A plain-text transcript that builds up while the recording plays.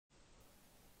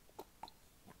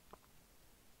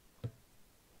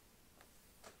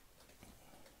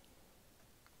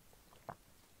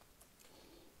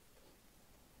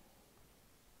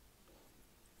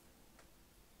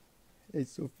Hey,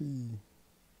 Sophie.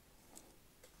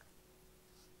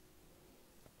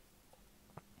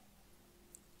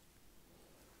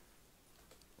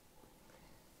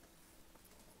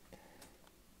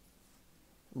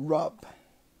 Rob,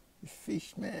 the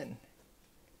fish man.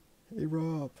 Hey,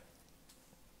 Rob.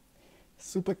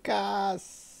 Super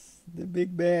Cass, the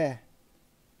big bear.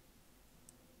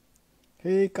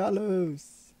 Hey,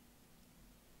 Carlos.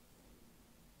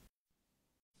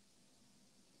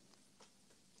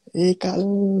 Hey,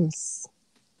 Carlos.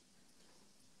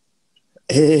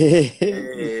 Hey,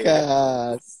 Hey,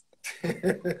 Cass.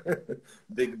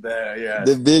 Big Bear, yes,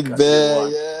 The big country bear,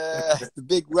 one. yeah. The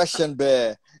big Russian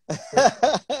bear.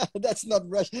 That's not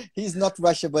Russia. He's not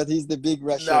Russia, but he's the big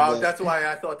Russian No, bear. that's why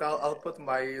I thought I'll put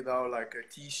my, like a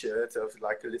T-shirt of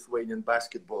like a Lithuanian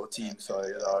basketball team. So,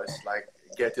 it's like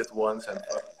get it once and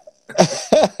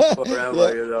Yeah,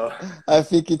 forever. I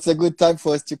think it's a good time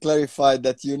for us to clarify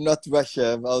that you're not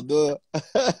Russia, although.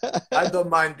 I don't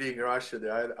mind being Russian.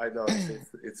 I know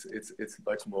it's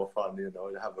much more fun,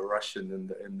 to have a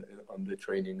Russian on the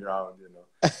training ground.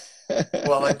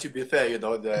 Well, and to be fair,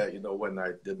 when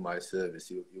I did my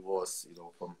service, it was,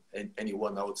 from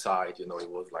anyone outside, it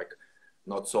was like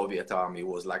not Soviet army, it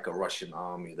was like a Russian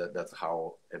army. That's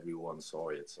how everyone saw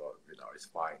it. So, it's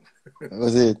fine.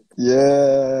 Was it?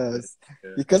 Yes. Yeah.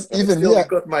 Because I even me, still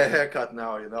got my haircut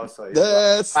now, so it's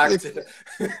like that's back the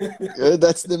to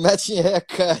that's the matching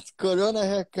haircut, Corona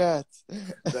haircut.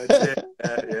 that's it.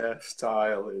 Yeah, yeah,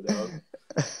 style. You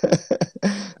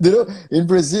know, in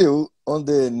Brazil, on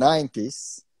the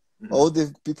 90s, Mhm. all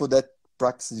the people that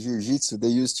practice jiu-jitsu, they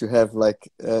used to have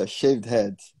like a shaved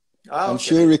head. Ah, I'm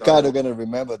sure okay. Ricardo So, gonna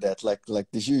remember that, like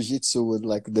the jiu-jitsu with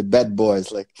like the bad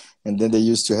boys, like, and then they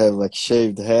used to have like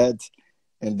shaved head,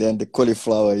 and then the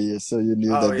cauliflower ears, so you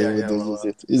knew oh that they yeah, would yeah. do Well,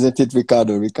 jiu-jitsu. Isn't it,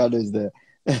 Ricardo? Ricardo is there.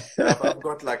 yeah, I've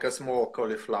got like a small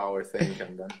cauliflower thing,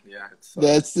 and then yeah,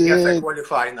 That's I guess I it.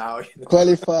 qualify now.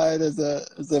 Qualified as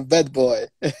a bad boy.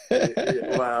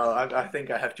 Yeah, well, I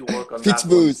think I have to work on Pitch that one.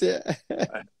 boost, yeah.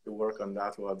 I have to work on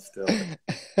that one still.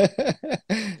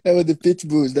 That was the pitch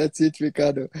boost. That's it,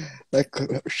 Ricardo. Like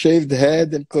shaved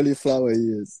head and cauliflower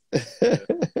ears. Yeah,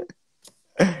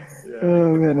 yeah.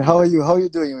 Oh man, how are you? How are you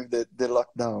doing with the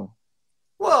lockdown?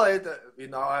 Well,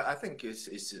 I think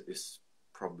it's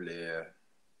probably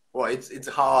well, it's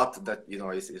hard that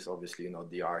it's obviously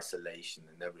the isolation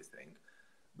and everything.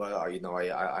 But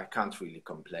I can't really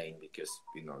complain because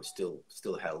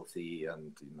still healthy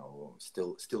and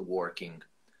still working,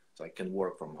 so I can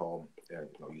work from home.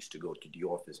 I used to go to the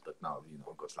office, but now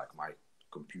I've got like my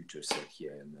computer set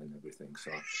here and everything.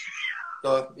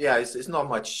 So yeah, it's not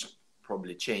much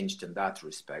probably changed in that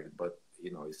respect, but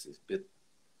it's a bit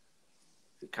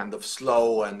kind of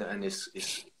slow and it's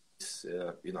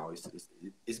a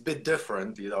bit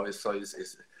different. It's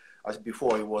as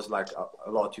before it was like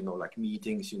a lot, like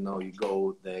meetings, you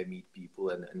go there, meet people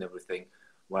and everything.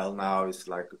 While now it's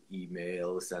like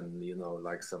emails and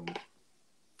like some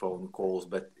phone calls,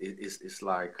 but it's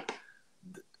like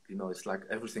it's like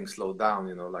everything slowed down.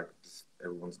 Like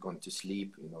everyone's gone to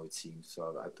sleep. It seems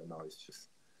so. I don't know. It's just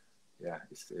yeah,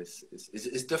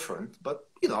 it's different, but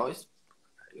it's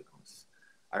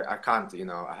I can't.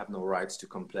 I have no rights to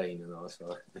complain.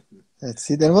 So. Let's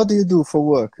see. Then what do you do for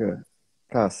work,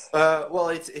 Cass? Well,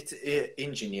 it's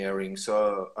engineering.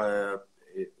 So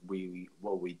we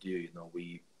what we do,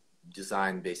 we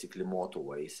design basically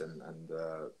motorways, and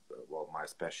well, my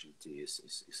specialty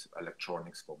is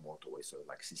electronics for motorways. So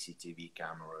like CCTV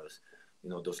cameras,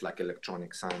 those like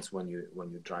electronic signs when you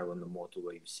drive on the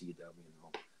motorway, you see them.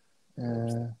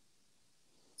 Uh,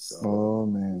 So oh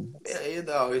man.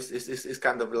 yeah, it's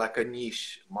kind of like a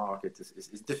niche market.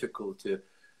 It's difficult to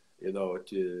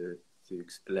to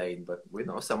explain, but we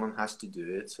know someone has to do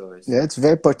it. So Yeah, it's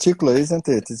very particular, isn't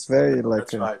it? It's very like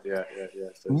that's right. Yeah, yeah,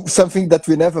 yeah. So it's like something that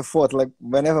we never thought. Like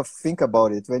we never think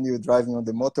about it when you're driving on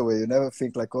the motorway. You never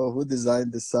think like, oh, who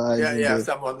designed the signs yeah, and yeah. the.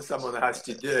 Someone has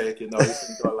to do it. You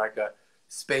think about like a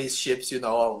spaceships.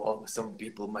 Some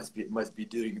people must be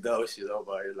doing those.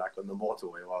 But like on the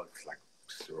motorway, well, it's like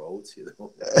roads.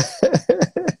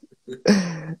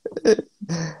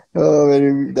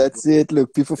 Oh, that's it.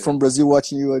 Look, people from Brazil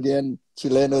watching you again.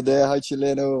 Chileno there. Hi,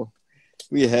 Chileno.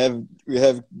 We have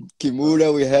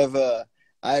Kimura. We have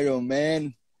Iron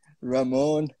Man,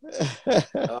 Ramon.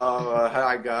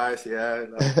 Hi guys. Yeah,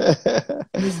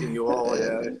 missing you all.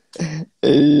 Yeah.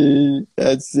 Hey,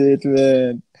 that's it,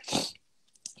 man.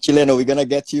 Chileno, we're gonna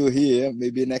get you here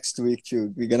maybe next week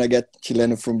too. We're gonna get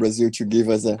Chileno from Brazil to give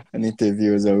us an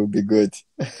interview, so it will be good.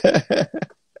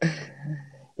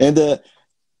 And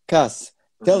Cass,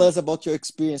 tell Mhm. us about your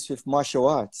experience with martial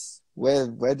arts.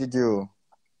 Where did you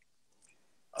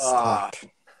Ah,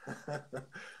 start?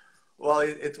 well,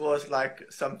 it was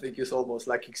like something is almost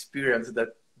like experience that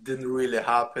didn't really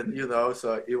happen, you know.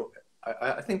 So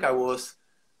I think I was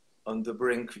on the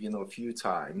brink, you know, a few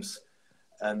times,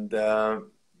 and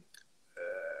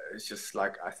it's just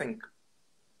like I think,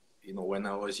 you know, when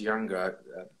I was younger,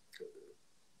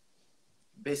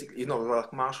 basically, you know,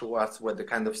 like martial arts were the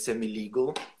kind of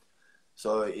semi-legal.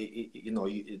 So you know,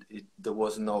 there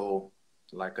was no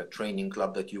like a training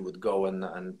club that you would go and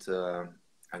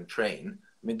train.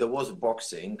 I mean, there was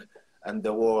boxing, and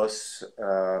there was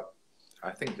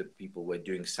I think that people were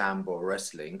doing sambo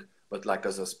wrestling, but like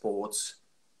as a sports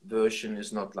version,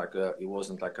 is not like it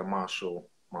wasn't like a martial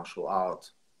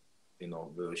art, you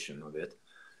know, version of it.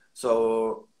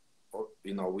 So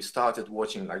you know, we started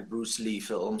watching like Bruce Lee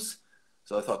films.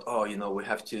 So I thought, oh, you know, we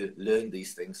have to learn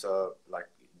these things. So like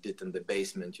did in the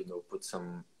basement, you know, put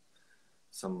some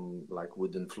like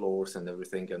wooden floors and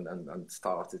everything, and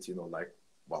started, you know, like,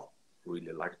 well,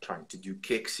 really like trying to do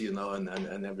kicks, you know,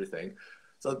 and everything.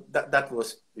 So that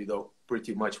was, you know,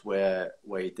 pretty much where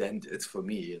it ended for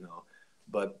me, you know.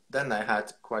 But then I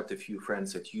had quite a few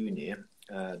friends at uni.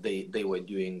 They were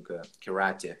doing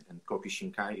karate and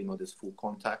Kokushinkai, you know, this full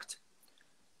contact.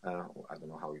 I don't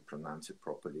know how you pronounce it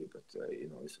properly, but you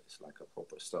know, it's like a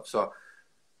proper stuff. So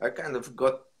I kind of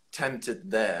got tempted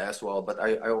there as well. But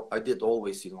I did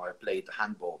always, you know, I played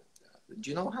handball. Do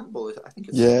you know handball? I think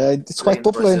it's Yeah, it's popular quite in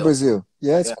popular in Brazil. Brazil.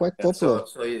 Yeah, it's Yeah, quite yeah. popular.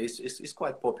 So it's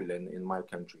quite popular in my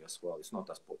country as well. It's not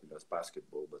as popular as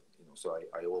basketball, but you know, so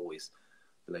I always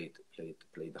played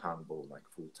handball like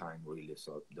full time really.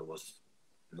 So there was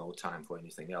no time for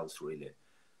anything else really.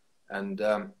 And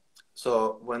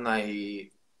so when I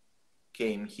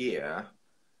came here,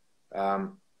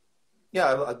 um,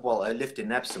 yeah, well, I lived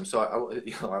in Epsom, so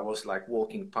you know, I was like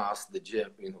walking past the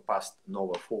gym, you know, past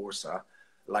Nova Forza,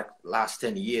 like last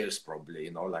 10 years probably,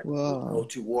 you know, like would go Wow.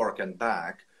 to work and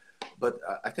back. But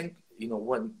I think, you know,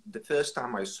 when the first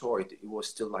time I saw it, it was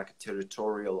still like a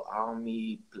territorial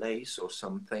army place or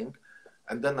something.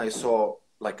 And then I saw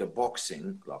like a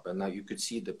boxing club, and now you could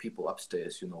see the people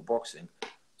upstairs, you know, boxing.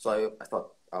 So I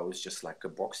thought I was just like a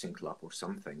boxing club or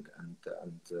something, and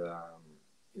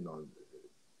you know,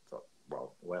 thought,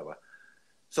 well, whatever.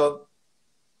 So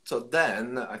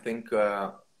then I think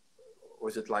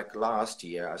was it like last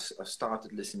year I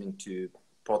started listening to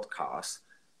podcasts,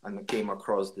 and I came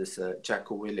across this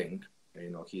Jacko Willing.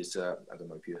 You know, he's I don't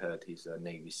know if you heard, he's a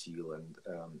Navy SEAL, and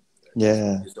he's got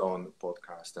Yeah. his own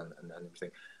podcast and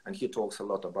everything, and he talks a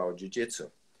lot about jiu-jitsu.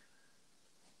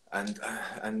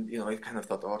 And you know, I kind of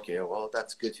thought, okay, well,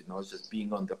 that's good, you know, it's just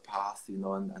being on the path, you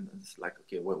know, and it's like,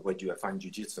 okay, where do I find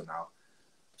jiu-jitsu now?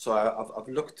 So I've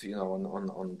looked, you know,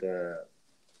 on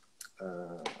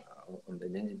the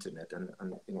internet,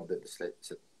 and you know, there's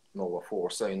Nova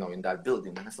Force, you know, in that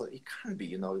building, and I thought it can't be,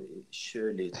 you know,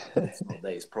 surely it's not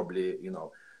there. It's probably, you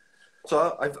know.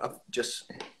 So I've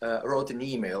just wrote an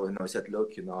email, and I said,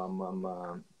 look, you know,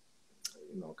 I'm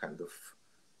you know, kind of,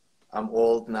 I'm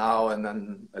old now and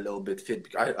then a little bit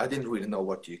fit. I didn't really know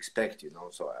what to expect, you know.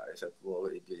 So I said, well,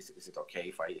 is it okay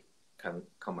if I can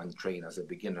come and train as a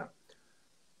beginner?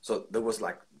 So there was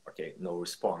like, okay, no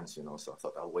response, you know. So I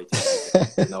thought I'll wait,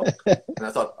 you know. And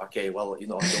I thought, okay, well, you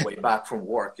know, on the way back from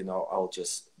work, you know, I'll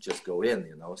just go in,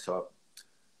 you know. So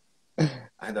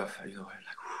and you know,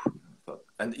 like,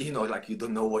 and you know, like you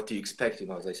don't know what to expect, you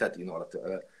know. As I said, you know,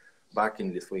 like, back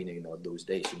in Lithuania, you know, those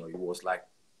days, you know, it was like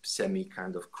semi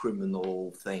kind of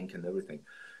criminal thing and everything.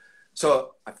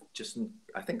 So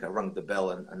I think I rang the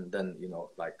bell, and then, you know,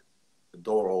 like the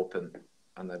door opened,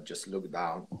 and I just looked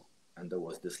down, and there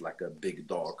was this like a big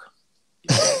dog,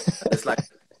 you know. And it's like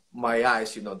my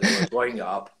eyes, you know, they were going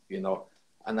up, you know,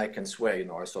 and I can swear, you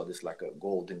know, I saw this like a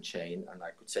golden chain, and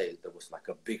I could say there was like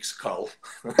a big skull.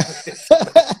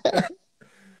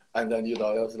 And then, you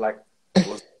know, it was like,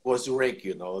 was Rick,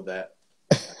 you know, that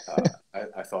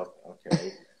I thought,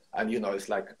 okay. And, you know, it's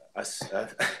like,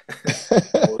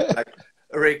 like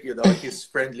Rick, you know, his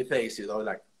friendly face, you know,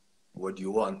 like, what do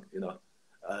you want, you know?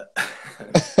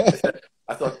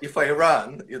 I thought, if I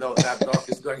run, you know, that dog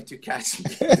is going to catch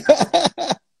me.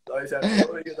 So I said,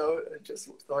 oh, you know, I just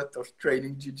thought of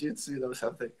training jiu-jitsu, you know,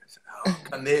 something. I said, oh,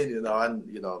 come in, you know, and,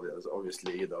 you know, it was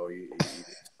obviously, you know, he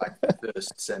like the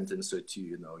first sentence or two,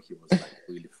 you know, he was like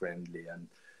really friendly. And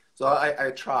so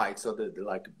I tried. So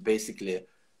like basically,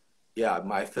 yeah,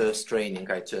 my first training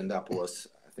I turned up was,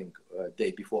 I think, a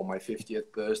day before my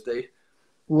 50th birthday.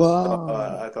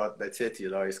 Wow. I thought that's it, you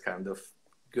know, it's kind of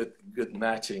good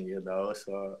matching, you know.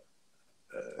 So,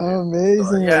 yeah. So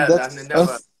Amazing, man. yeah, and That's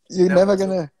never, you're never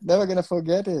never looked. gonna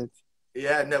forget it.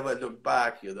 yeah, never look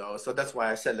back, you know. So that's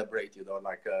why I celebrate, you know,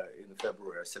 like in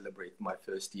February, I celebrate my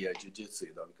first year jiu-jitsu,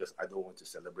 you know, because I don't want to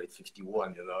celebrate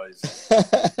 51, you know.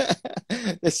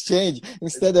 Let's change.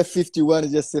 Instead of 51,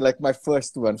 just say like my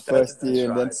first one, first That's year,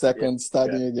 and then right. Yeah, second, yeah,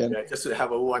 starting again. yeah. Just to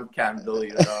have a one candle,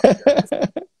 you know.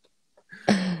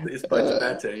 It's much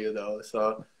better, you know.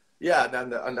 So yeah,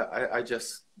 and I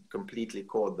just completely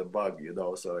caught the bug, you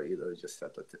know. So you know, just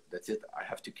said that's it. I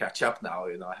have to catch up now,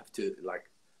 you know. I have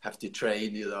to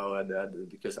train, you know, and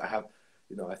because I have,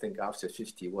 you know, I think after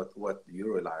 50, what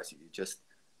you realize,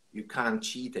 you can't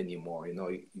cheat anymore, you know.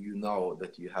 You know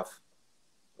that you have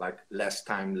like less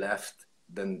time left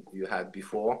than you had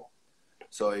before.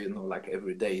 So you know, like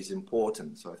every day is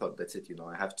important. So I thought that's it, you know.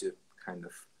 I have to kind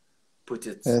of put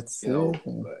it, That's it.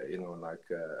 you know, like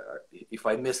if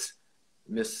I miss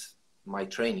my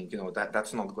training, you know,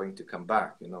 that's not going to come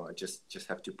back. You know, I just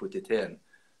have to put it in.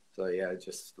 So yeah,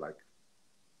 just like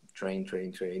train,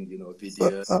 you know,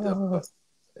 videos.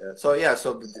 So yeah,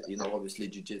 so you know, obviously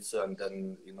jiu-jitsu, and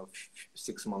then you know,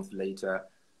 6 months later,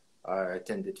 I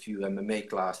attended few MMA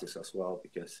classes as well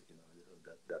because you know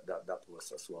that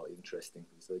was as well interesting.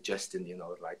 So Justin, you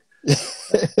know, like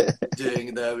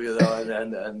doing them, you know,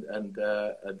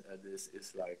 and this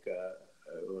is like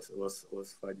it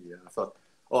was funny. Yeah. I thought,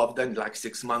 oh, I've done like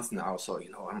 6 months now, so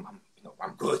you know,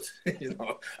 I'm good. You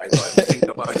know, I know everything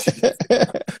about it.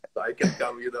 So I can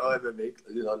come, you know, MMA.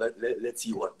 You know, let's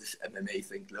see what this MMA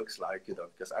thing looks like. You know,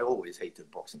 because I always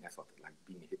hated boxing. I thought like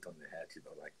being hit on the head. You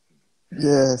know, like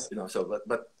Yes. you know. So,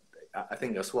 but I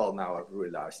think as well now I've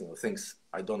realized, you know, things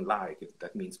I don't like.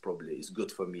 That means probably it's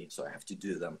good for me, so I have to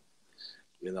do them.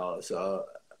 You know, so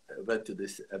I went to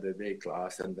this MMA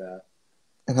class, and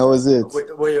how was it?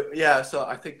 yeah, so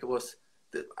I think it was,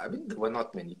 I mean, there were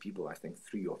not many people, I think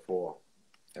 3 or 4,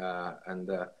 and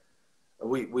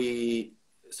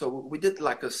so we did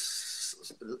like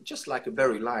just like a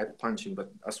very light punching,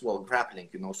 but as well grappling,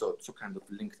 you know, so kind of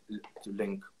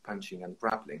link punching and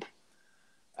grappling,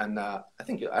 and I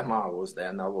think Emma was there,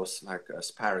 and I was like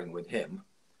sparring with him.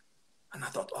 And I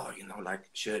thought, oh, you know, like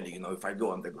surely, you know, if I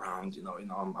go on the ground, you know,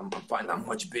 I'm fine. I'm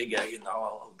much bigger, you know,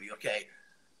 I'll be okay.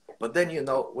 But then, you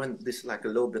know, when this like a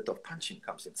little bit of punching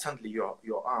comes in, suddenly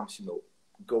your arms, you know,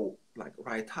 go like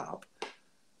right up,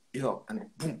 you know, and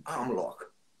boom, arm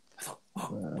lock. I thought, oh,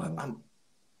 well,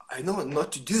 I know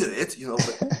not to do it, you know,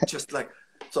 but just like,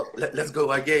 so let's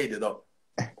go again, you know,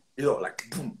 like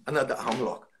boom, another arm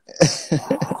lock.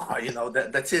 You know,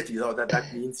 that's it, you know,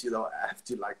 that means, you know, I have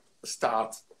to like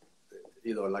start,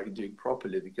 you know, like doing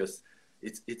properly, because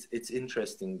it's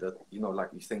interesting that, you know, like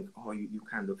you think, oh, you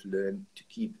kind of learn to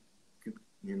keep,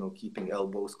 you know, keeping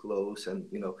elbows close, and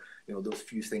you know those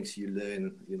few things you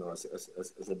learn, you know,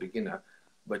 as a beginner,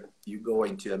 but you go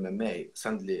into MMA,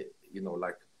 suddenly, you know,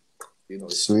 like, you know,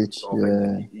 it's Switch, off, yeah.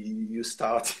 and you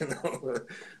start, you know,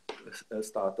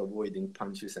 start avoiding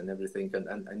punches and everything,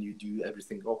 and you do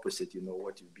everything opposite, you know,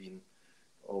 what you've been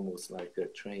almost like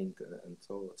trained, and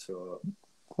so.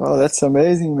 Wow, that's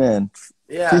amazing, man.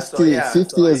 Yeah, 50 so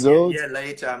a years old. year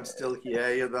later, I'm still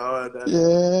here, you know,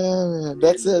 Yeah, man.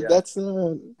 That's really, a yeah, that's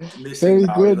a missing very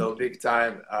now, you good. know, big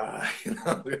time, you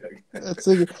know, That's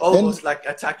a good. And almost like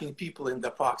attacking people in the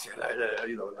parks,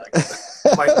 you know, like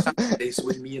my son is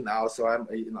with me now, so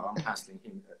you know, I'm hassling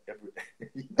him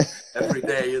every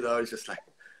day, you know, it's just like,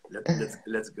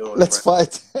 let's go. let's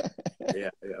fight. Yeah,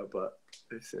 but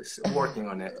it's working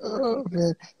on it. Oh,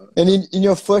 man. And in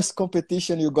your first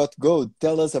competition, you got gold.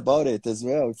 Tell us about it as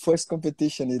well. First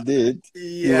competition you did,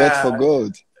 you went for Yeah,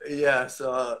 gold. yeah.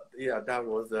 So yeah, that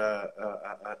was a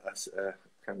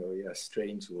kind of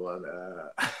strange one.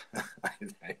 I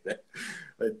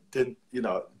didn't, you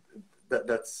know,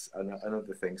 that's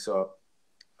another thing. So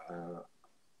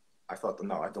I thought,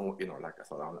 no, I don't, you know, like I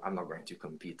thought, I'm not going to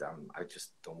compete. I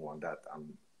just don't want that.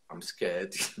 I'm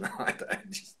scared. You know, I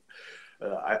just.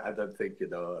 I don't think, you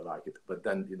know, like it, but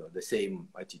then, you know, the same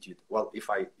attitude. Well, if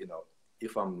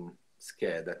I'm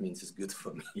scared, that means it's good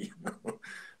for me, you know?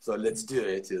 So let's do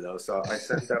it, you know? So I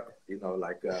signed up, you know,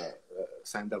 like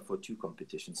signed up for 2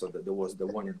 competitions. So there was the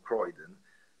one in Croydon,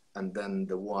 and then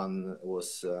the one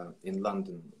was in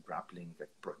London, grappling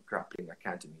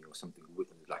academy or something,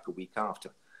 like a week after.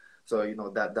 So, you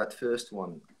know, that first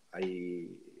one,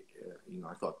 you know,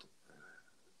 I thought,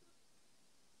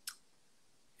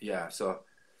 yeah, so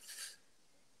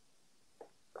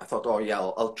I thought, oh yeah,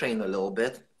 I'll train a little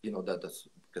bit, you know, that's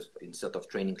because instead of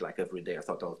training like every day, I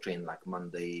thought I'll train like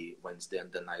Monday, Wednesday,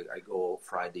 and then I go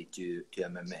Friday to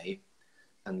MMA,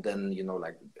 and then, you know,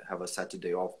 like have a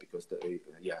Saturday off, because and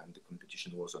the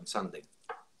competition was on Sunday.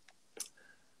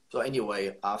 So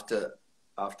anyway, after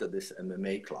after this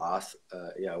MMA class,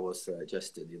 yeah, I was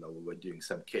just, you know, we were doing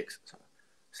some kicks. So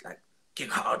it's like,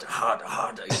 kick harder, harder,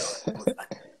 harder, you know. I was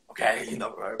like, okay, you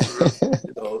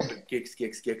know,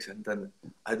 kicks. And then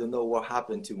I don't know what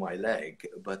happened to my leg,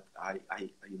 but I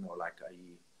you know, like I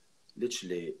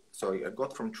literally, so I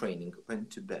got from training, went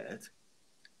to bed,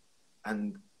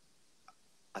 and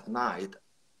at night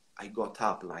I got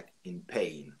up like in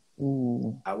pain.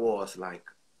 Ooh. I was like,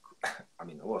 I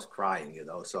mean, I was crying, you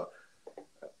know, so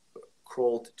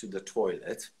crawled to the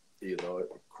toilet, you know,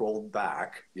 crawled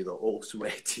back, you know, all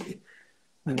sweaty.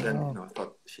 And then, you know, I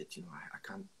thought, shit, you know, I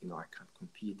can't, you know, I can't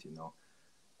compete, you know.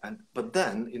 But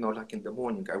then, you know, like in the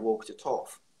morning, I walked it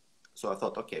off. So I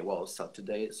thought, okay, well,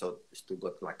 Saturday, so still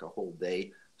got like a whole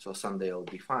day. So Sunday I'll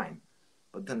be fine.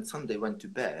 But then Sunday went to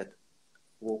bed,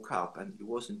 woke up, and it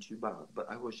wasn't too bad. But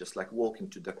I was just like walking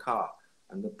to the car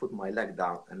and then put my leg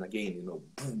down. And again, you know,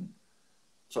 boom.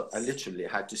 So I literally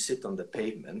had to sit on the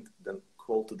pavement, then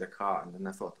crawl to the car. And then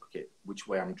I thought, okay, which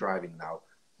way I'm driving now?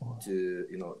 To,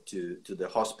 you know, to the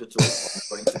hospital,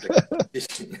 or going to the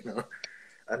competition, you know.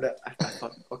 And I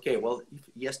thought, okay, well, if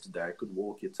yesterday I could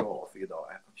walk it off, you know,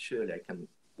 surely I can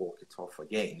walk it off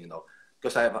again, you know,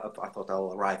 because I thought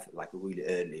I'll arrive like really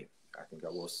early. I think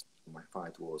my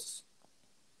fight was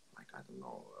like, I don't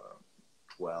know,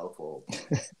 12 or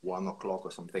 1 o'clock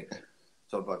or something.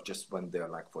 So I just went there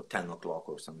like for 10 o'clock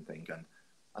or something.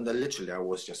 And then literally I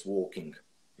was just walking,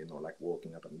 you know, like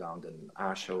walking up and down. Then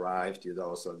Ash arrived, you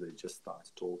know, so they just started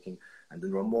talking. And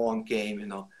then Ramon came, you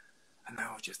know, and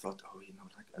I just thought, oh, you know,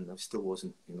 like, and I still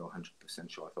wasn't, you know, 100%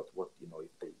 sure. I thought, what, you know,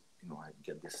 if they, you know, I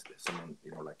get this, someone,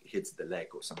 you know, like hits the leg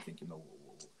or something, you know,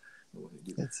 what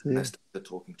do. And I started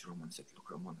talking to Ramon and said, look,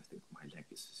 Ramon, I think my leg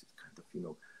is kind of, you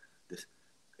know, this,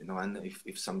 you know, and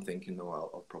if something, you know,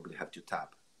 I'll probably have to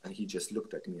tap. And he just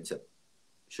looked at me and said,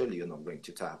 surely you're not going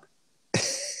to tap.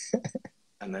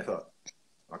 And I thought,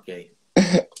 okay.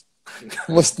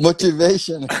 Most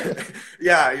motivation.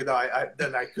 Yeah, you know,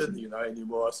 then I couldn't, you know,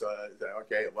 anymore. So I said,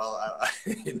 okay, well,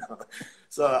 you know,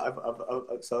 so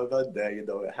I went there, you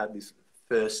know, I had this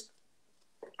first,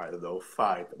 I don't know,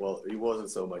 fight. Well, it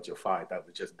wasn't so much a fight. I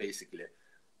was just basically,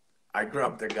 I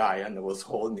grabbed the guy and I was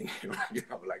holding him, you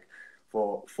know, like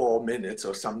for 4 minutes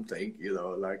or something, you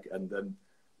know, like, and then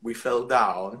we fell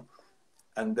down.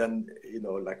 And then, you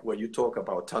know, like when you talk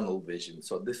about tunnel vision,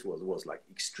 so this was like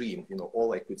extreme, you know,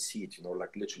 all I could see it, you know,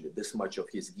 like literally this much of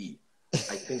his gi.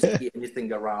 I couldn't see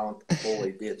anything around. All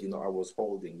I did, you know, I was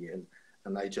holding it,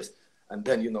 and I just, and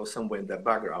then, you know, somewhere in the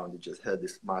background, you just heard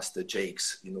this Master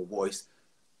Jake's, you know, voice,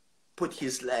 put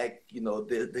his leg, you know,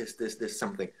 this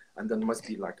something. And then must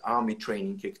be like army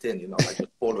training kicked in, you know, like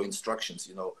just follow instructions,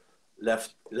 you know,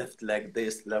 left leg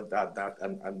this, left that,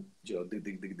 and you know,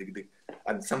 dig.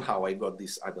 And somehow I got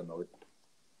this, I don't know,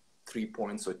 3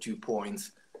 points or 2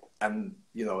 points, and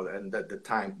you know, and the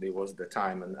time, there was the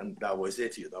time, and that was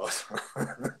it, you know.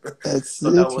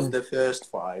 So that was the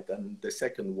first fight, and the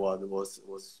second one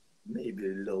was maybe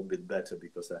a little bit better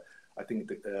because I think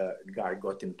the guy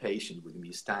got impatient with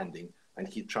me standing, and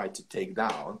he tried to take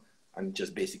down. And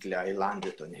just basically, I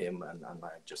landed on him, and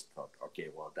I just thought, okay,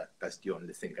 well, that's the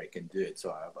only thing I can do it.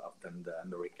 So I've done the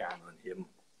American on him,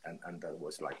 and that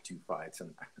was like 2 fights,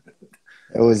 and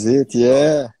that was it,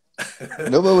 yeah.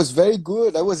 No, but it was very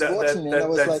good. I was watching and I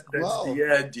was like, wow. That's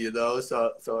the end, you know.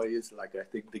 So it's like, I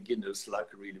think beginner's luck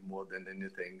really more than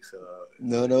anything. So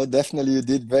no, definitely you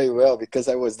did very well because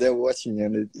I was there watching,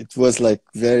 and it was like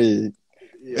very.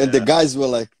 Yeah. And the guys were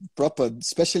like proper,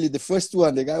 especially the first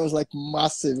one. The guy was like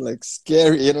massive, like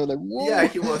scary, you know, like whoa. Yeah,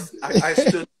 he was. I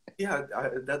stood. Yeah,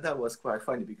 that was quite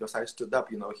funny because I stood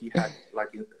up. You know, he had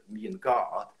like me in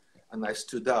guard, and I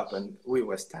stood up, and we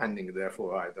were standing there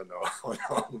for I don't know how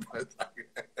long. But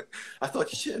like, I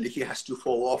thought surely he has to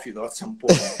fall off, you know, at some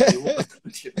point. He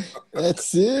wasn't, you know?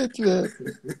 That's it, man.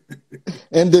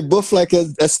 And they both, like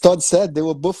as Todd said, they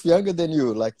were both younger than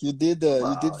you. Like you did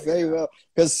very well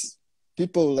because.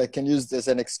 People like can use this as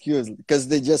an excuse because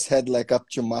they just had like up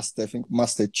to master, I think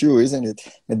master 2, isn't it?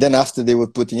 And then after they were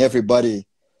putting everybody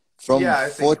from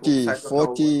 40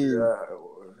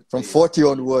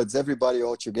 onwards, everybody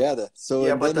all together. So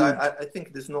yeah, but I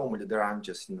think there's normally there aren't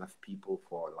just enough people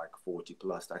for like 40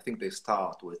 plus. I think they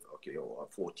start with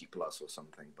 40 plus or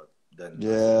something, but then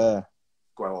yeah,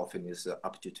 quite often is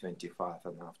up to 25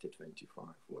 and after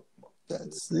 25.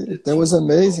 That's it. That was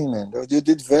amazing, man. You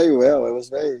did very well. I was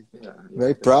very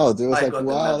proud. It was like,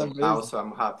 wow, amazing. Now, so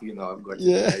I'm happy, you know, I've got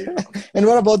And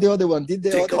what about the other one? Did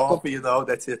the other you know,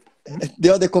 that's it. The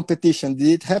other competition, did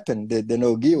it happen? The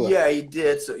no-gi? Yeah, it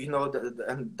did. So, you know,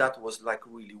 and that was like a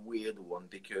really weird one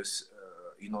because,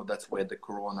 you know, that's where the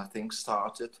Corona thing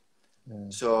started. Yeah.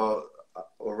 So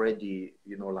already,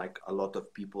 you know, like a lot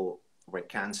of people were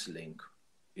canceling,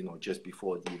 you know, just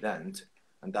before the event,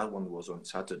 and that one was on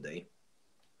Saturday,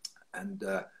 and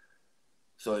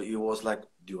so it was like,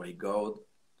 do I go?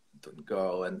 Don't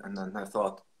go? And then I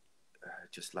thought,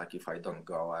 just like, if I don't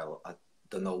go, I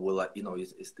don't know, will I, you know,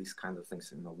 it's these kind of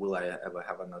things, you know, will I ever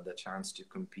have another chance to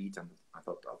compete? And I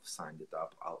thought, I've signed it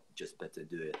up, I'll just better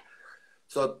do it.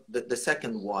 So the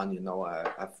second one, you know,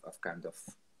 I've kind of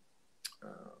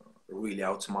really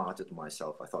outsmarted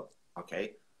myself. I thought,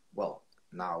 okay, well,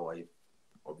 now I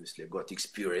obviously got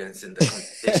experience in the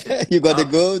competition. You got the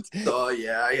goat. So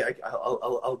yeah,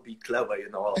 I'll be clever, you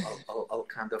know. I'll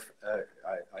kind of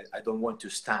I don't want to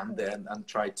stand there and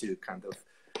try to kind of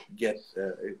get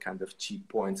kind of cheap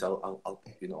points. I'll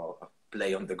you know, I'll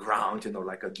play on the ground, you know,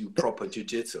 like I do proper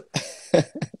jiu-jitsu.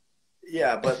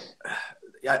 Yeah, but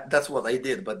yeah, that's what I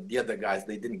did. But the other guys,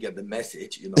 they didn't get the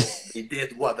message, you know. They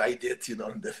did what I did, you know,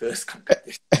 in the first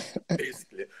competition.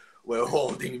 Basically, were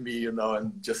holding me, you know,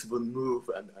 and just wouldn't move,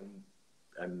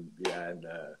 and yeah, and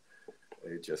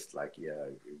it just like, yeah.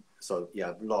 So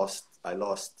yeah, I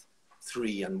lost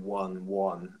 3 and won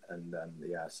 1, and then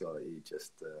yeah, so it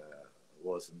just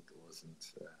wasn't.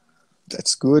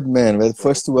 That's good, man. Well,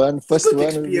 first one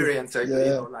experience. Yeah. You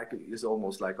know, like, it's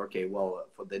almost like, okay, well,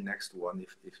 for the next one,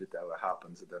 if it ever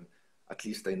happens, then at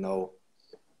least I know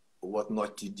what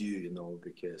not to do, you know,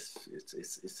 because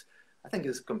it's I think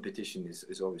this competition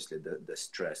is obviously the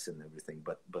stress and everything,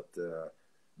 but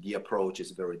the approach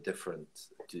is very different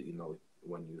to, you know,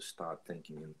 when you start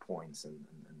thinking in points and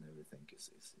everything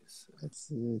That's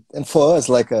it. And for us,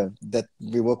 like that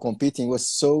we were competing, was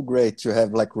so great to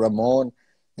have like Ramon,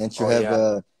 and to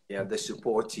have the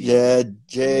support team. Yeah,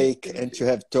 Jake, and to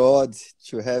have Todd,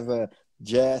 to have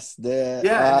Jess there.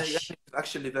 Yeah, Ash. and it's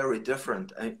actually very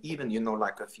different. And even, you know,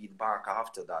 like a feedback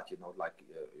after that, you know, like,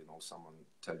 you know, someone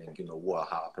telling, you know, what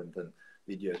happened and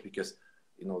videos, because,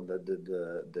 you know,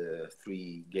 the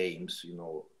 3 games, you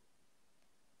know,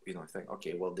 I think,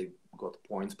 okay, well, they got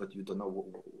points, but you don't know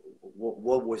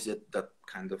what was it that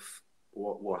kind of,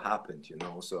 what happened, you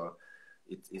know, so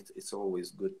it's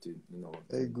always good to, you know.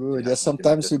 Very good. Yeah,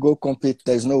 sometimes we go compete,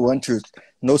 there's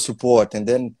no support, and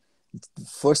then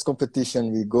first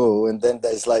competition we go, and then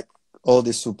there's like all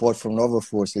this support from Nova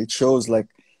Force. It shows like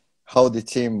how the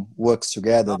team works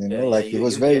together, you know, like it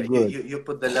was very good. You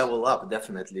put the level up,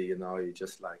 definitely, you know. You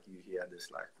just like, you hear this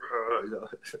like, you know.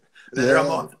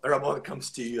 Then Ramon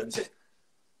comes to you and says,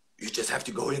 you just have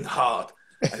to go in hard,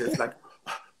 and it's like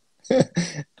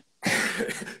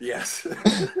yes.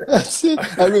 That's it.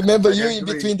 I remember you in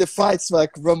between the fights, like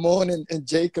Ramon and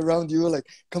Jake around you, like,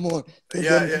 come on.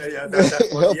 Yeah.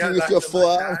 Help you with your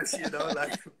forearm. You know,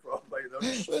 like proper, you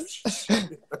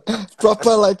know.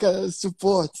 Proper like a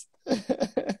support.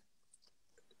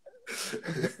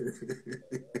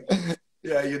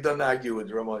 Yeah, you don't argue with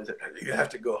Ramon. You have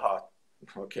to go hard.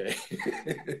 Okay.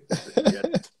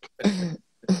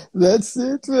 That's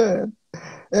it, man.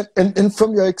 And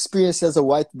from your experience as a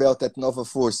white belt at Nova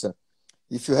Força,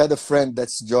 if you had a friend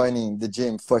that's joining the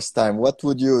gym first time, what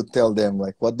would you tell them,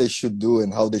 like what they should do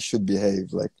and how they should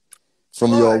behave, like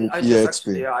from your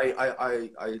experience? Yeah,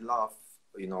 I love,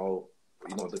 you know,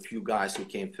 the few guys who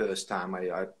came first time.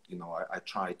 I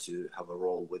try to have a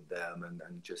role with them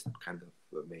and just kind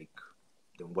of make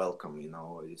them welcome. You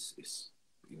know, is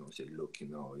you know, say, look, you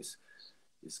know, is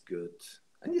good.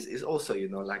 And it's also, you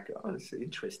know, like, oh, it's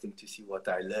interesting to see what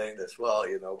I learned as well,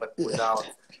 you know, but without,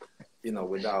 you know,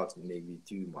 without maybe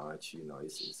too much, you know,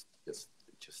 it's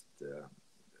just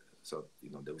so, you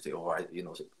know, they would say, oh, you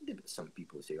know, some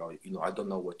people say, oh, you know, I don't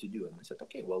know what to do. And I said,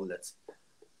 okay, well, let's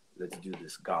do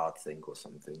this guard thing or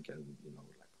something, and, you know,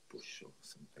 like push or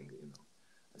something, you know.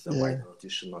 As a white belt, you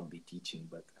should not be teaching,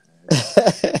 but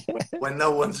when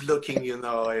no one's looking, you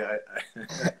know,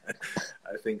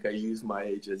 I think I use my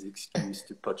age as excuse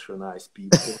to patronize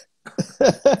people.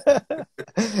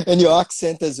 And your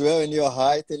accent as well, and your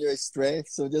height and your strength.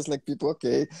 So just like people,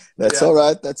 okay, that's all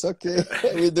right, that's okay.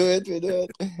 We do it.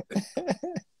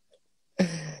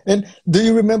 And do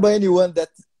you remember anyone that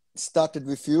started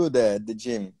with you there at the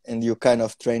gym and you kind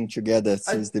of trained together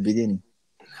since the beginning?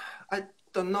 I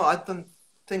don't know. I don't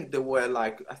think there were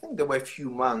like, I think there were a few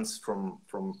months from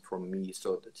me.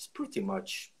 So that's pretty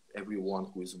much everyone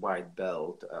who is white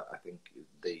belt. I think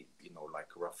they, you know, like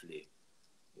roughly,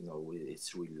 you know,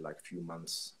 it's really like few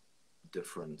months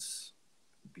difference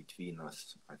between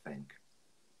us, I think.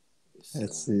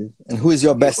 Let's see. And who is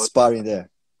your best sparring there?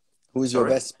 Who is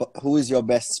your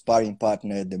best sparring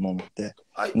partner at the moment there?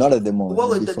 Not at the moment.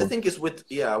 Well, the thing is with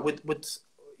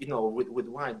you know, with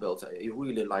white belts, I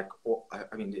really like,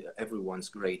 I mean, everyone's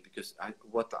great because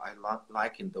what I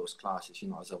like in those classes, you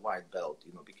know, as a white belt,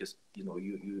 you know, because, you know,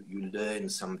 you learn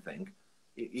something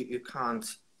you can't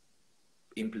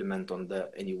implement on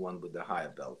anyone with the higher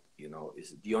belt, you know.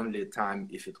 Is the only time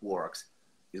if it works,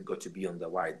 it's got to be on the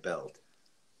white belt.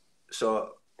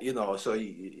 So, you know, so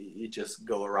you just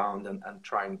go around and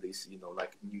trying these, you know,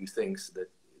 like new things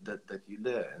that you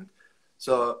learn.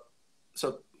 So,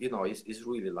 you know, it's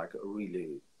really like,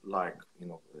 you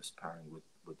know, sparring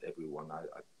with everyone. I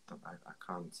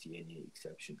can't see any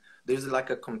exception. There's like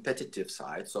a competitive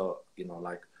side. So, you know,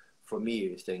 like for me,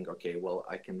 you think, okay, well,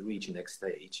 I can reach next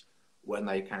stage when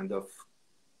I kind of,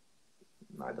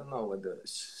 I don't know what the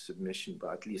submission,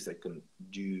 but at least I can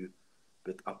do a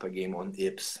bit upper game on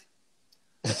dips.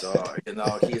 So, you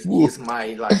know, he's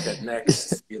my, like,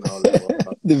 next, you know, level.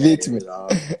 The victim. You know,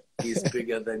 he's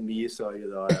bigger than me, so, you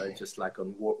know, I just like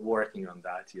on working on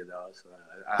that, you know. So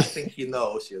I think he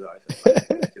knows, you know. I said,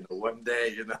 like, you know, one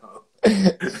day, you know,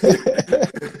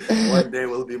 one day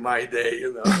will be my day,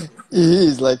 you know.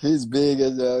 He's like, he's big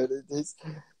as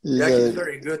Yeah, he's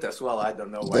very good as well. I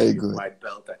don't know why he's good. white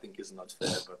belt. I think it's not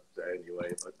fair, but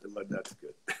anyway, but that's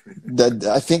good. That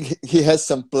I think he has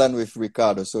some plan with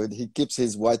Ricardo, so he keeps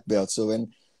his white belt. So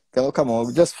when come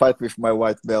on, just fight with my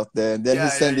white belt there, and then he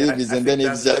send Ibis, and then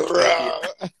Ibis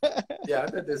yeah,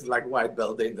 that is like white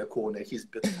belt in the corner. He's a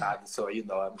bit fat, so, you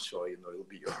know, I'm sure, you know, he'll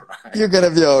be all right. You're gonna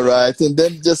be all right, and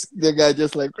then just the guy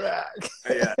just like yeah,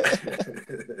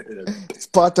 it's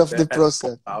part of the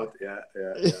process. Out, yeah.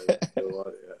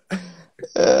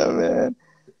 Oh man,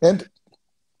 and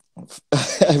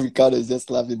Ricardo is just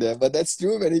laughing there, but that's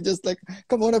true, man. He just like,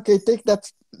 come on, okay, take that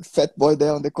fat boy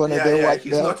there on the corner there, white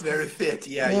he's belt. not very fit.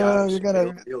 Yeah, you're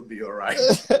gonna... he'll be all right.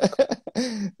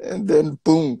 And then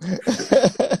boom.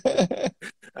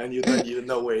 And you don't even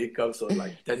know where he comes from,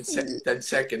 like 10 seconds. 10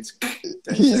 seconds.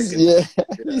 Yeah,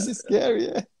 he's scary.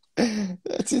 Yeah.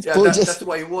 That's it. Yeah, that's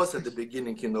why he was at the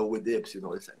beginning, you know, with dips, you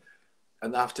know. It's like,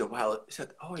 and after a while, he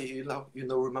said, "Oh, you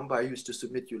know, remember I used to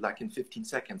submit you like in 15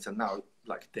 seconds, and now it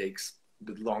like takes a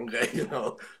bit longer, you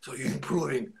know. So you're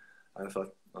improving." And I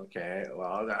thought, okay,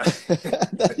 well,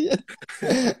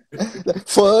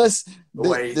 for us,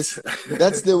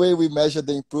 that's the way we measure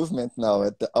the improvement now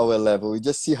at our level. We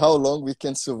just see how long we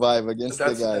can survive against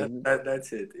the guy.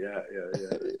 That's it. Yeah.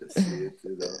 Just see it,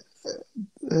 you know.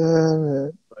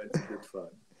 It's good fun.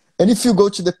 And if you go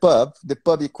to the pub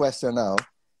question now,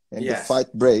 and the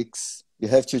fight breaks, you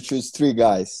have to choose 3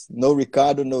 guys. No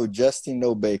Ricardo, no Justin,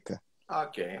 no Baker.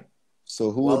 Okay. So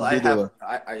who would be the one?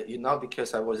 I you know,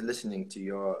 because I was listening to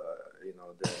your, you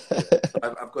know,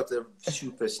 I've got a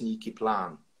super sneaky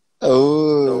plan.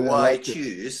 Oh. So what I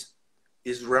choose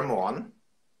is Ramon.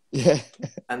 Yeah.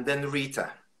 And then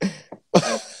Rita.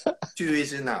 And 2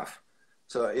 is enough.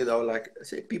 So, you know, like,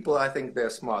 say people, I think they're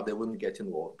smart, they wouldn't get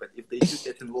involved. But if they do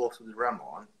get involved with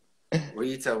Ramon,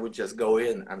 Rita would just go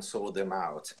in and sort them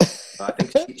out. So I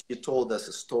think she told us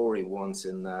a story once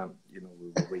in, you know,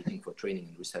 we were waiting for training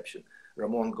and reception.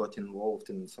 Ramon got involved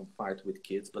in some fight with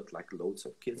kids, but like loads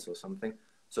of kids or something.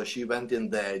 So she went in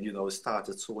there, you know,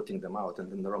 started sorting them out.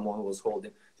 And then Ramon was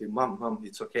holding, saying, Mom,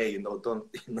 it's okay, you know, don't,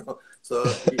 you know. So,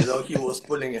 you know, he was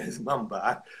pulling his mom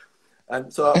back.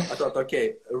 And so I thought,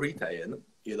 okay, Rita in,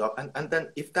 you know, and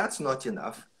then if that's not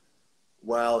enough,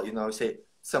 well, you know, say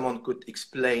someone could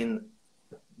explain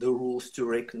the rules to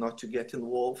Rick not to get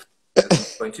involved.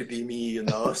 It's going to be me, you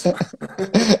know. So.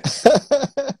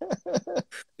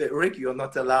 Rick, you're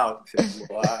not allowed.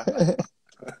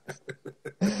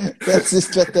 That's the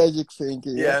strategic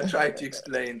thinking. Yeah, try to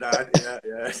explain that.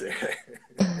 Yeah.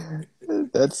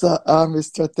 That's our army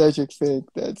strategic thing.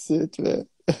 That's it, man.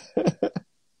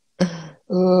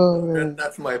 Oh, man.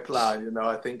 That's my plan, you know.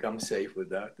 I think I'm safe with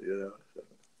that, you know. So.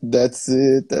 That's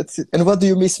it. And what do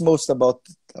you miss most about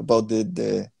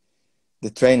the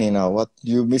training now? What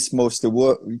do you miss most?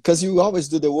 Because you always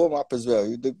do the warm up as well.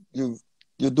 You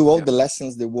do all the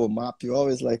lessons, the warm up. You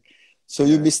always like. So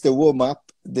you miss the warm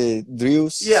up, the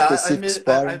drills. Yeah, I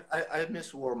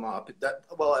miss warm up.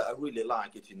 Well, I really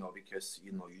like it, you know, because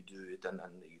you know you do it and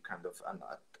you kind of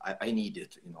I need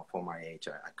it, you know, for my age.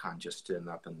 I can't just turn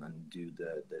up and do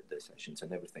the sessions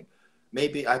and everything.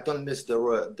 Maybe I don't miss the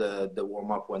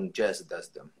warm up when Jess does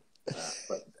them,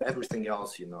 but everything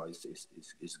else, you know,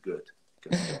 is good.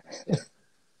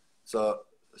 So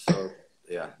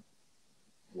yeah,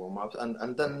 warm ups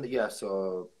and then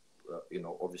so. You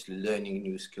know, obviously learning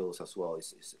new skills as well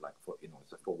is like for, you know,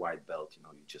 for white belt, you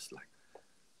know, you just like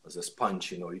as a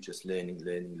sponge, you know, you're just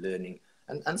learning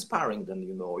and sparring. Then,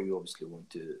 you know, you obviously want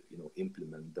to, you know,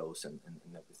 implement those and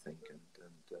everything.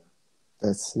 And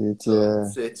That's it. So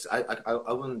Yeah.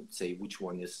 I wouldn't say which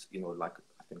one is, you know, like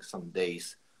I think some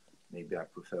days maybe I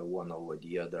prefer one over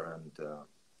the other, and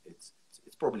it's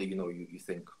probably, you know, you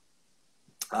think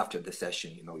after the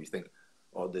session, you know, you think,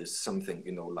 oh, there's something,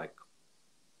 you know, like,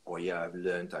 oh yeah, I've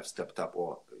learned, I've stepped up,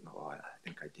 or you know, I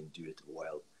think I didn't do it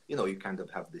well. You know, you kind of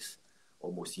have this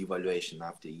almost evaluation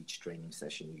after each training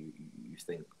session. You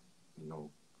think, you know,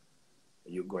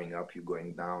 you're going up, you're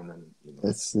going down, and you know,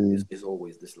 it's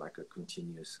always this like a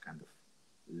continuous kind of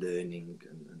learning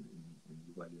and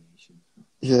evaluation.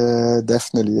 Yeah,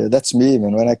 definitely. Yeah, that's me,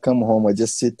 man. When I come home, I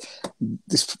just sit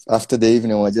after the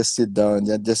evening. I just sit down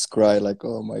and just cry, like,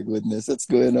 "Oh my goodness, what's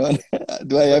going on?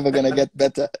 Do I ever gonna get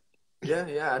better?"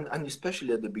 Yeah, and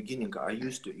especially at the beginning, I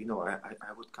used to, you know, I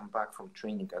would come back from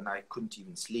training and I couldn't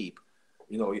even sleep.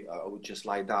 You know, I would just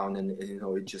lie down and you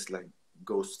know, it just like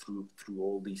goes through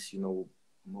all these, you know,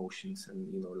 motions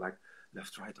and, you know, like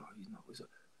left, right, or, you know,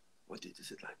 what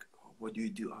is it like? What do you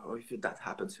do? Or if that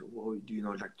happens, what do you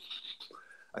know? Like,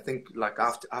 I think like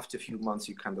after a few months,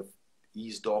 you kind of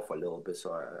eased off a little bit.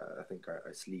 So I think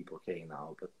I sleep okay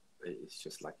now, but it's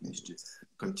just like used to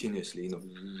continuously, you know,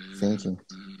 Thinking.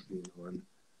 you know, and,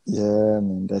 Yeah,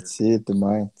 man, that's it. The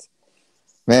mind.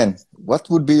 Man, what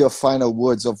would be your final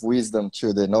words of wisdom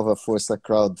to the Nova Força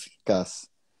crowd, Cass,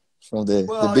 from the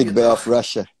well, big you bear know, of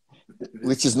Russia,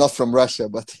 which is not from Russia,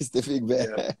 but it's the big bear.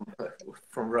 yeah,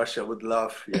 from Russia would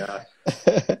love, yeah.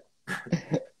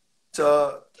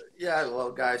 So yeah,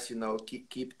 well, guys, you know,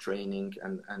 keep training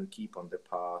and keep on the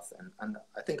path, and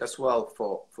I think as well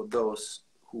for those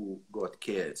who got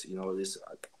kids, you know, this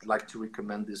I'd like to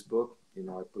recommend this book. You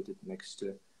know, I put it next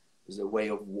to is The Way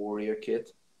of Warrior Kid.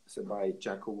 It's by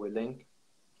Jacko Willing,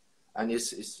 and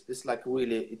it's like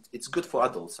really it's good for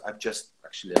adults. I've just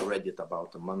actually read it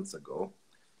about a month ago,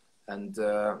 and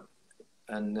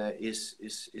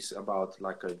is about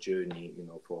like a journey, you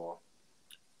know, for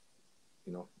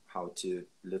you know how to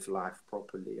live life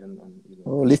properly and you know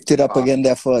Oh, lift it up path. again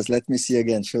there for us. Let me see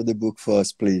again. Show the book for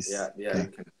us, please. Yeah, Okay. you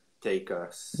can take a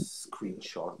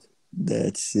screenshot.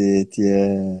 That's it.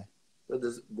 Yeah. That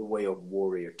is The Way of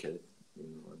Warrior Kid, you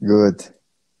know. Good.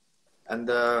 And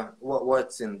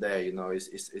what's in there, you know,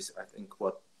 is I think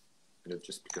what, you know,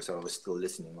 just because I was still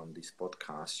listening on this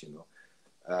podcast, you know,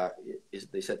 is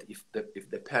they said if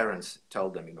the parents tell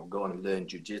them, you know, go and learn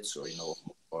jiu-jitsu, you know,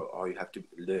 or you have to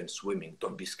learn swimming,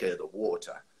 don't be scared of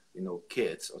water, you know,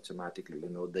 kids automatically, you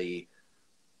know, they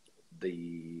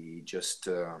just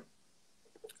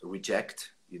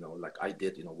reject, you know, like I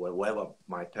did, you know, whatever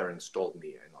my parents told me,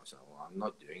 you know, so I'm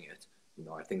not doing it. You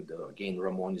know, I think again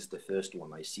Ramon is the first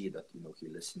one I see that, you know, he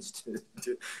listens to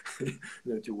you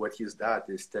know, to what his dad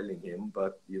is telling him,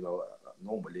 but you know,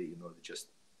 normally, you know, just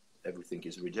everything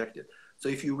is rejected. So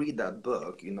if you read that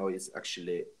book, you know, it's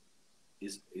actually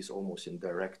is almost in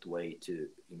direct way to,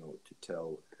 you know, to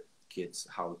tell kids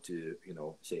how to, you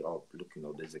know, say, oh, look, you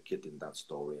know, there's a kid in that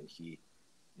story and he,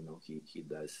 you know, he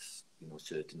does, you know,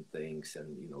 certain things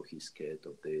and, you know, he's scared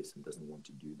of this and doesn't want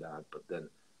to do that. But then,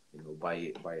 you know,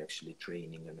 by actually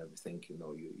training and everything, you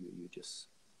know, you just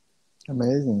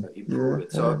Amazing. improve Yeah.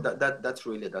 it. So that's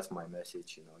really, that's my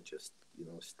message, you know, just, you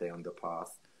know, stay on the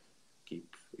path,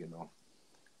 keep, you know,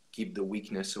 keep the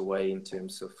weakness away in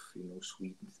terms of, you know,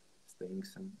 sweet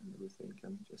things and everything,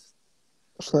 and just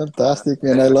Fantastic,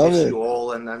 man. I I love miss it. you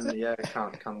all, and then yeah, I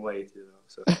can't wait, you know.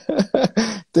 So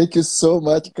Thank you so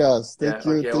much, Cass. yeah, Thank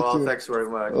you. okay, Thank well, you. thanks very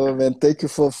much. Oh man, thank you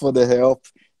for the help.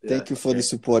 Yeah, Thank you for the okay.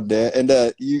 support there. And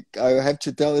I have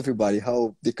to tell everybody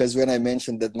how, because when I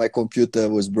mentioned that my computer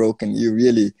was broken, you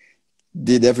really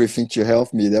did everything to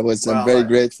help me. That was, I'm Well, very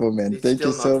grateful, man. it's Thank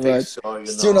you still not so fixed, much. so you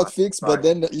Still know, I not fixed, but tried.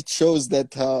 then it shows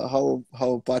that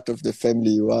how part of the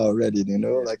family you are already, you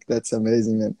know, Yeah, like that's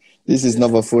amazing, man. This is yeah,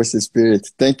 Nova Force Spirit.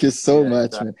 Thank you so yeah, much,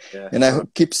 exactly. man. Yeah, And I so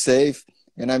hope keep safe.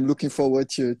 And I'm looking forward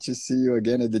to see you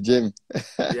again at the gym.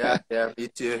 yeah, me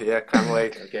too. Yeah, can't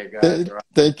wait. Okay, guys, all right.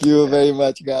 Thank you Yeah, very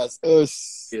much, guys. Oh,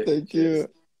 yeah, thank cheers. you.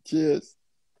 Cheers.